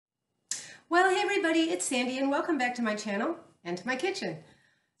Well, hey everybody, it's Sandy and welcome back to my channel and to my kitchen.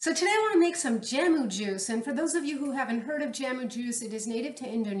 So today I want to make some Jamu juice, and for those of you who haven't heard of Jamu juice, it is native to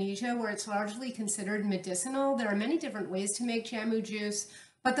Indonesia where it's largely considered medicinal. There are many different ways to make Jamu juice,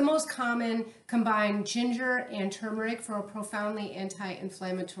 but the most common combine ginger and turmeric for a profoundly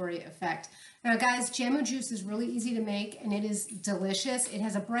anti-inflammatory effect. Now guys, Jamu juice is really easy to make and it is delicious. It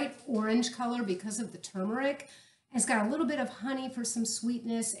has a bright orange color because of the turmeric. It's got a little bit of honey for some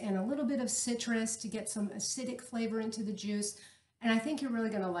sweetness and a little bit of citrus to get some acidic flavor into the juice. And I think you're really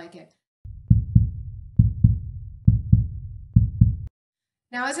going to like it.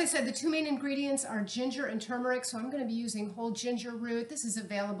 Now, as I said, the two main ingredients are ginger and turmeric, so I'm going to be using whole ginger root. This is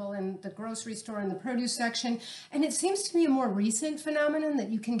available in the grocery store in the produce section, and it seems to be a more recent phenomenon that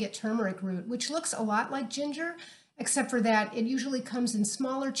you can get turmeric root, which looks a lot like ginger, except for that it usually comes in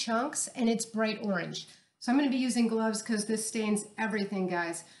smaller chunks and it's bright orange. So I'm going to be using gloves because this stains everything,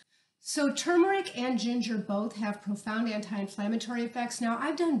 guys. So turmeric and ginger both have profound anti-inflammatory effects. Now,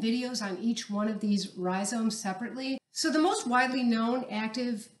 I've done videos on each one of these rhizomes separately. So the most widely known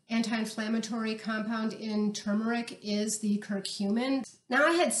active anti-inflammatory compound in turmeric is the curcumin. Now,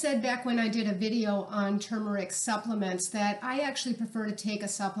 I had said back when I did a video on turmeric supplements that I actually prefer to take a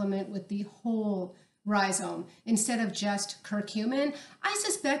supplement with the whole rhizome instead of just curcumin. I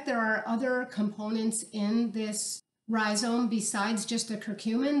suspect there are other components in this rhizome besides just the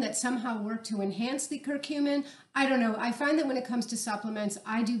curcumin that somehow work to enhance the curcumin. I don't know. I find that when it comes to supplements,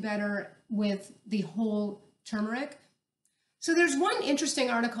 I do better with the whole turmeric. So there's one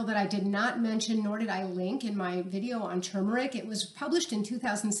interesting article that I did not mention, nor did I link in my video on turmeric. It was published in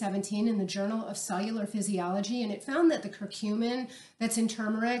 2017 in the Journal of Cellular Physiology, and it found that the curcumin that's in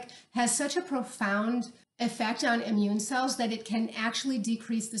turmeric has such a profound effect on immune cells that it can actually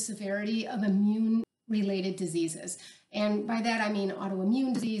decrease the severity of immune-related diseases. And by that, I mean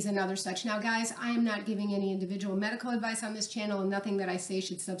autoimmune disease and other such. Now, guys, I am not giving any individual medical advice on this channel, and nothing that I say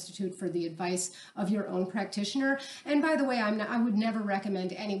should substitute for the advice of your own practitioner. And by the way, I would never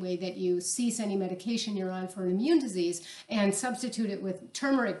recommend anyway that you cease any medication you're on for an immune disease and substitute it with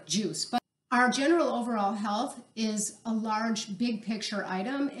turmeric juice. But our general overall health is a large, big picture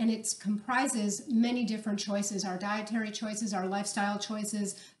item, and it comprises many different choices, our dietary choices, our lifestyle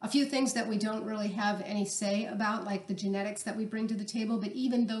choices, a few things that we don't really have any say about, like the genetics that we bring to the table, but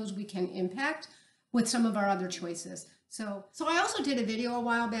even those we can impact with some of our other choices. So I also did a video a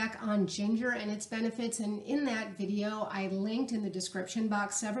while back on ginger and its benefits, and in that video I linked in the description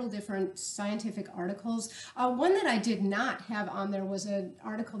box several different scientific articles. One that I did not have on there was an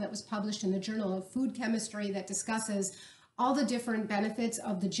article that was published in the Journal of Food Chemistry that discusses all the different benefits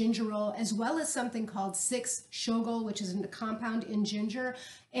of the gingerol, as well as something called 6-shogol, which is a compound in ginger,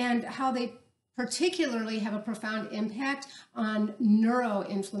 and how they particularly have a profound impact on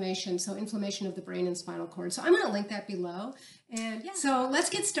neuroinflammation, so inflammation of the brain and spinal cord. So I'm going to link that below. And yeah, so let's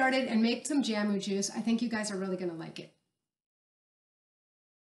get started and make some Jamu juice. I think you guys are really going to like it.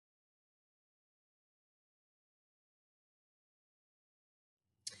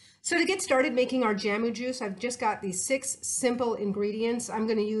 So to get started making our Jamu juice, I've just got these 6 simple ingredients. I'm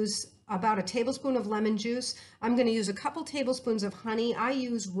going to use about a tablespoon of lemon juice. I'm going to use a couple tablespoons of honey. I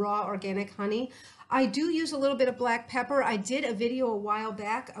use raw organic honey. I do use a little bit of black pepper. I did a video a while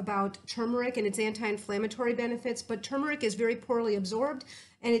back about turmeric and its anti-inflammatory benefits, but turmeric is very poorly absorbed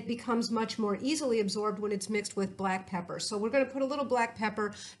and it becomes much more easily absorbed when it's mixed with black pepper. So we're going to put a little black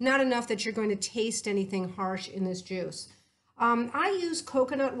pepper, not enough that you're going to taste anything harsh in this juice. I use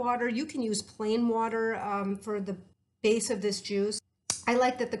coconut water. You can use plain water for the base of this juice. I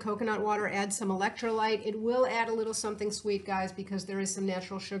like that the coconut water adds some electrolyte. It will add a little something sweet, guys, because there is some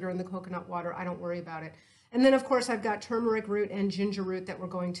natural sugar in the coconut water. I don't worry about it. And then, of course, I've got turmeric root and ginger root that we're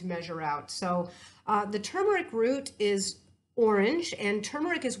going to measure out. So the turmeric root is orange, and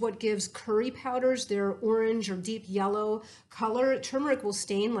turmeric is what gives curry powders their orange or deep yellow color. Turmeric will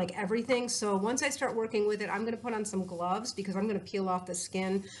stain like everything, so once I start working with it, I'm going to put on some gloves because I'm going to peel off the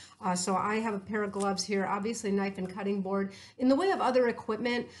skin. So I have a pair of gloves here, obviously knife and cutting board. In the way of other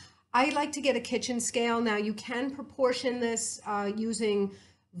equipment, I like to get a kitchen scale. Now you can proportion this using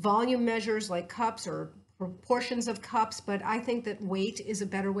volume measures like cups or proportions of cups, but I think that weight is a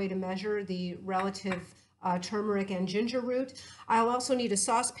better way to measure the relative turmeric and ginger root. I'll also need a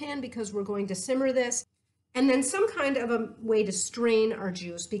saucepan because we're going to simmer this, and then some kind of a way to strain our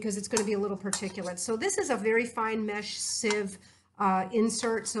juice because it's going to be a little particulate. So this is a very fine mesh sieve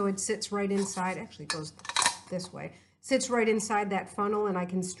insert, so it sits right inside. Actually, it goes this way. Sits right inside that funnel, and I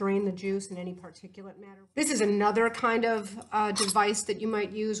can strain the juice and any particulate matter. This is another kind of device that you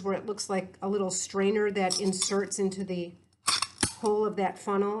might use where it looks like a little strainer that inserts into the hole of that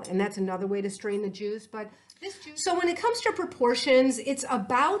funnel, and that's another way to strain the juice. But this juice, so when it comes to proportions, it's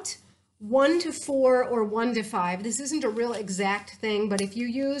about 1:4 or 1:5. This isn't a real exact thing, but if you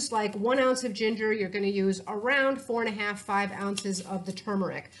use like 1 ounce of ginger, you're going to use around 4.5, 5 ounces of the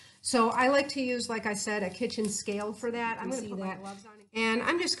turmeric. So I like to use, like I said, a kitchen scale for that. I'm going to put my gloves on, and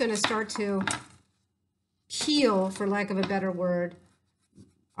I'm just going to start to peel, for lack of a better word,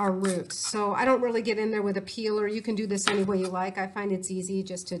 our roots. So I don't really get in there with a peeler. You can do this any way you like. I find it's easy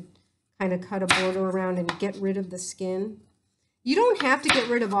just to kind of cut a border around and get rid of the skin. You don't have to get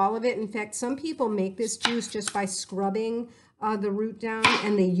rid of all of it. In fact, some people make this juice just by scrubbing the root down,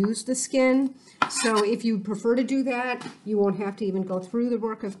 and they use the skin. So if you prefer to do that, you won't have to even go through the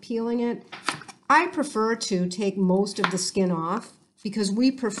work of peeling it. I prefer to take most of the skin off because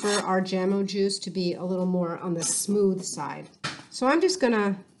we prefer our Jamu juice to be a little more on the smooth side. So I'm just going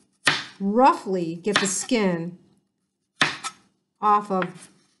to roughly get the skin off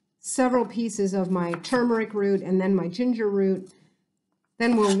of several pieces of my turmeric root and then my ginger root.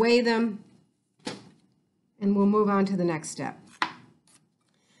 Then we'll weigh them and we'll move on to the next step.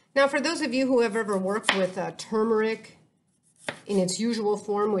 Now, for those of you who have ever worked with turmeric in its usual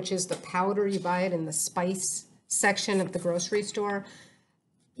form, which is the powder, you buy it in the spice section of the grocery store,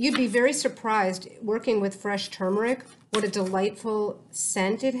 you'd be very surprised working with fresh turmeric what a delightful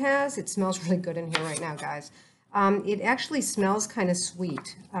scent it has. It smells really good in here right now, guys. It actually smells kind of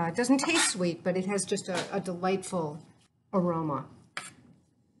sweet. It doesn't taste sweet, but it has just a delightful aroma.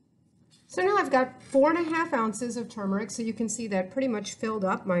 So now I've got 4.5 ounces of turmeric, so you can see that pretty much filled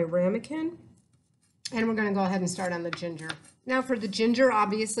up my ramekin. And we're going to go ahead and start on the ginger. Now for the ginger,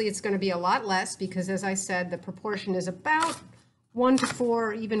 obviously it's going to be a lot less because, as I said, the proportion is about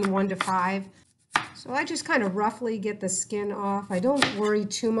 1:4, even 1:5. So I just kind of roughly get the skin off. I don't worry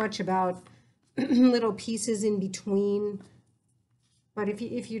too much about little pieces in between. But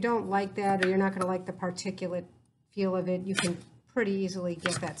if you don't like that, or you're not going to like the particulate feel of it, you can pretty easily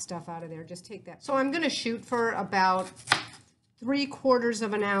get that stuff out of there. Just take that. So I'm going to shoot for about 3/4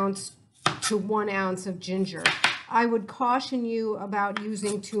 of an ounce to 1 ounce of ginger. I would caution you about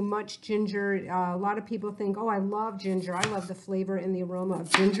using too much ginger. A lot of people think, oh, I love ginger. I love the flavor and the aroma of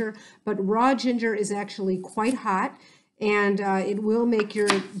ginger. But raw ginger is actually quite hot, and it will make your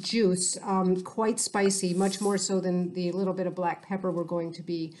juice quite spicy, much more so than the little bit of black pepper we're going to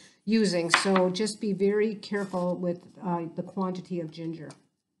be using. So just be very careful with the quantity of ginger.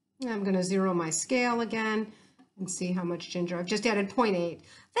 I'm going to zero my scale again and see how much ginger. I've just added 0.8.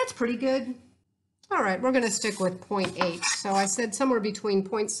 That's pretty good. All right, we're going to stick with 0.8. So I said somewhere between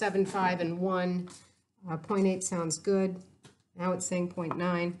 0.75 and 1. 0.8 sounds good. Now it's saying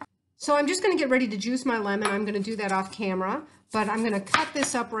 0.9. So I'm just going to get ready to juice my lemon. I'm going to do that off camera, but I'm going to cut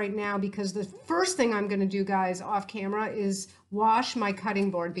this up right now because the first thing I'm going to do, guys, off camera is wash my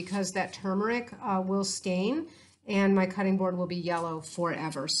cutting board because that turmeric will stain and my cutting board will be yellow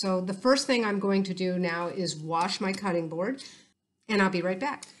forever. So the first thing I'm going to do now is wash my cutting board, and I'll be right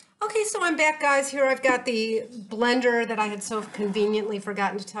back. Okay, so I'm back, guys. Here I've got the blender that I had so conveniently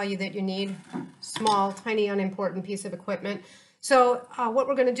forgotten to tell you that you need. Small, tiny, unimportant piece of equipment. So what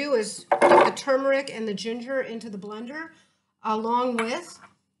we're going to do is put the turmeric and the ginger into the blender along with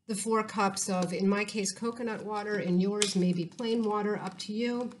the 4 cups of, in my case, coconut water. In yours, maybe plain water, up to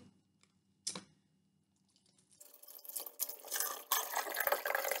you.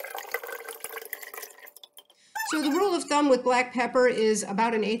 So the rule of thumb with black pepper is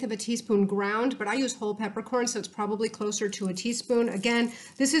about 1/8 teaspoon ground, but I use whole peppercorn, so it's probably closer to a teaspoon. Again,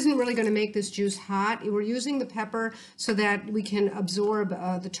 this isn't really going to make this juice hot. We're using the pepper so that we can absorb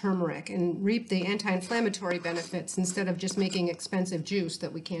the turmeric and reap the anti-inflammatory benefits instead of just making expensive juice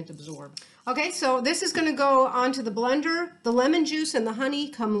that we can't absorb. Okay, so this is going to go onto the blender. The lemon juice and the honey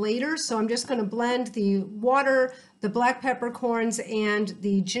come later, so I'm just going to blend the water, the black peppercorns, and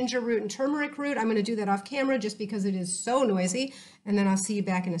the ginger root and turmeric root. I'm going to do that off camera just because it is so noisy, and then I'll see you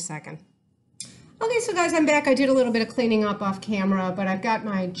back in a second. Okay, so guys, I'm back. I did a little bit of cleaning up off camera, but I've got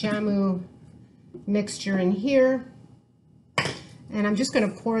my Jamu mixture in here, and I'm just going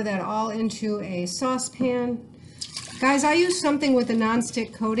to pour that all into a saucepan. Guys, I use something with a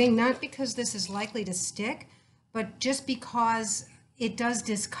non-stick coating, not because this is likely to stick, but just because it does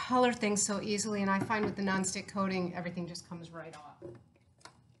discolor things so easily, and I find with the non-stick coating, everything just comes right off.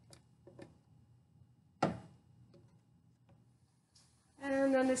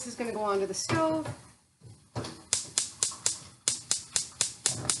 And then this is going to go onto the stove.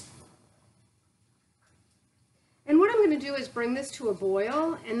 And what I'm going to do is bring this to a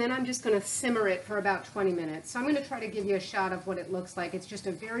boil, and then I'm just going to simmer it for about 20 minutes. So I'm going to try to give you a shot of what it looks like. It's just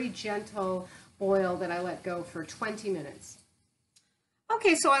a very gentle boil that I let go for 20 minutes.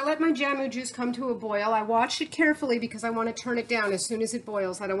 Okay, so I let my Jamu juice come to a boil. I watched it carefully because I want to turn it down as soon as it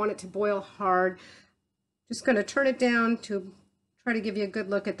boils. I don't want it to boil hard. Just going to turn it down to try to give you a good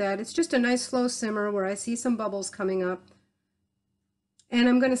look at that. It's just a nice slow simmer where I see some bubbles coming up. And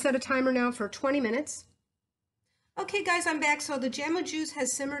I'm going to set a timer now for 20 minutes. Okay guys, I'm back. So the Jamu juice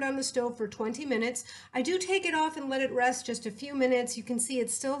has simmered on the stove for 20 minutes. I do take it off and let it rest just a few minutes. You can see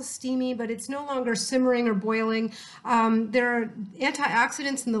it's still steamy, but it's no longer simmering or boiling. There are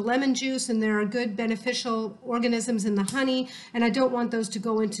antioxidants in the lemon juice, and there are good beneficial organisms in the honey, and I don't want those to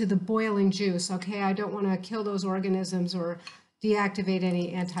go into the boiling juice, okay? I don't want to kill those organisms or deactivate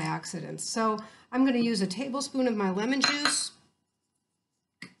any antioxidants. So I'm going to use a tablespoon of my lemon juice,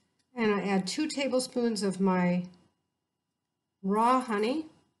 and I add 2 tablespoons of my raw honey.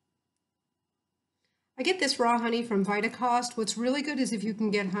 I get this raw honey from Vitacost. What's really good is if you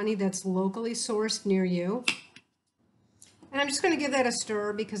can get honey that's locally sourced near you. And I'm just going to give that a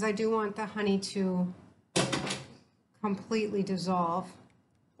stir because I do want the honey to completely dissolve.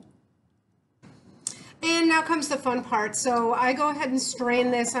 And now comes the fun part. So I go ahead and strain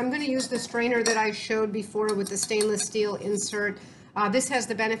this. I'm going to use the strainer that I showed before with the stainless steel insert. This has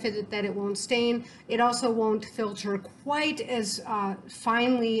the benefit that it won't stain. It also won't filter quite as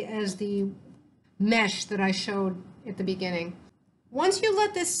finely as the mesh that I showed at the beginning. Once you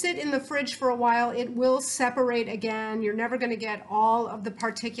let this sit in the fridge for a while, it will separate again. You're never going to get all of the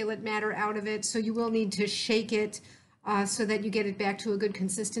particulate matter out of it, so you will need to shake it so that you get it back to a good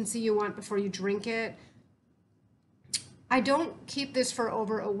consistency you want before you drink it. I don't keep this for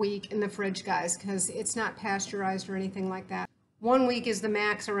over a week in the fridge, guys, because it's not pasteurized or anything like that. 1 week is the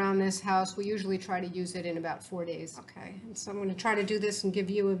max around this house. We usually try to use it in about 4 days. Okay, and so I'm going to try to do this and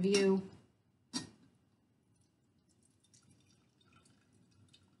give you a view.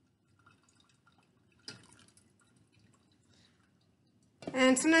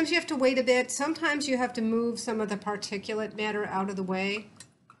 And sometimes you have to wait a bit. Sometimes you have to move some of the particulate matter out of the way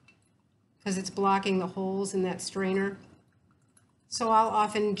because it's blocking the holes in that strainer. So I'll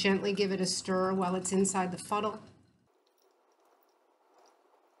often gently give it a stir while it's inside the funnel.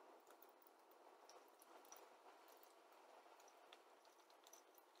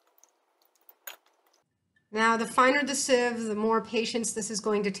 Now, the finer the sieve, the more patience this is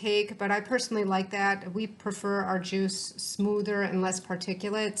going to take, but I personally like that. We prefer our juice smoother and less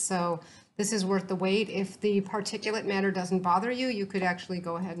particulate, so this is worth the wait. If the particulate matter doesn't bother you, you could actually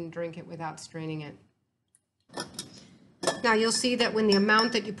go ahead and drink it without straining it. Now, you'll see that when the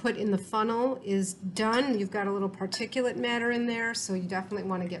amount that you put in the funnel is done, you've got a little particulate matter in there, so you definitely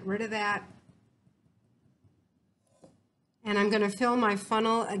want to get rid of that. And I'm going to fill my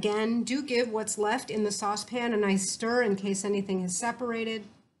funnel again. Do give what's left in the saucepan a nice stir in case anything is separated.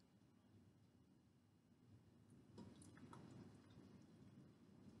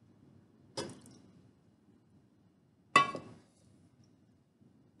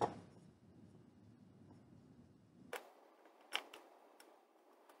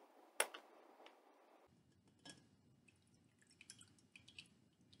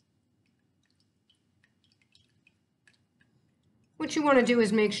 What you want to do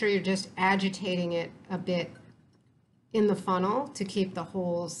is make sure you're just agitating it a bit in the funnel to keep the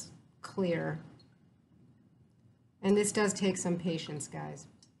holes clear. And this does take some patience, guys.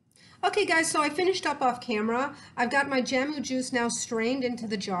 Okay, guys, so I finished up off camera. I've got my Jamu juice now strained into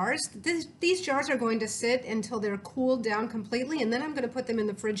the jars. These jars are going to sit until they're cooled down completely, and then I'm going to put them in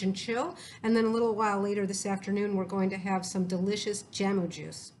the fridge and chill. And then a little while later this afternoon, we're going to have some delicious Jamu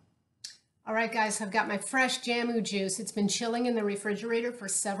juice. All right, guys, I've got my fresh Jamu juice. It's been chilling in the refrigerator for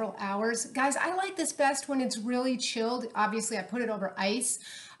several hours. Guys, I like this best when it's really chilled. Obviously, I put it over ice.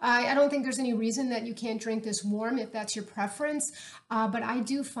 I don't think there's any reason that you can't drink this warm if that's your preference. But I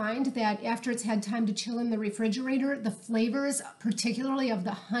do find that after it's had time to chill in the refrigerator, the flavors, particularly of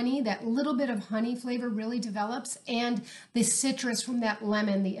the honey, that little bit of honey flavor really develops, and the citrus from that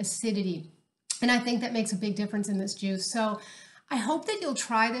lemon, the acidity. And I think that makes a big difference in this juice. So I hope that you'll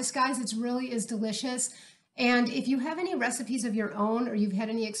try this, guys. It really is delicious. And if you have any recipes of your own, or you've had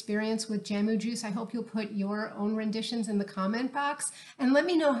any experience with Jamu juice, I hope you'll put your own renditions in the comment box and let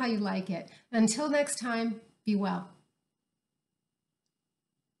me know how you like it. Until next time, be well.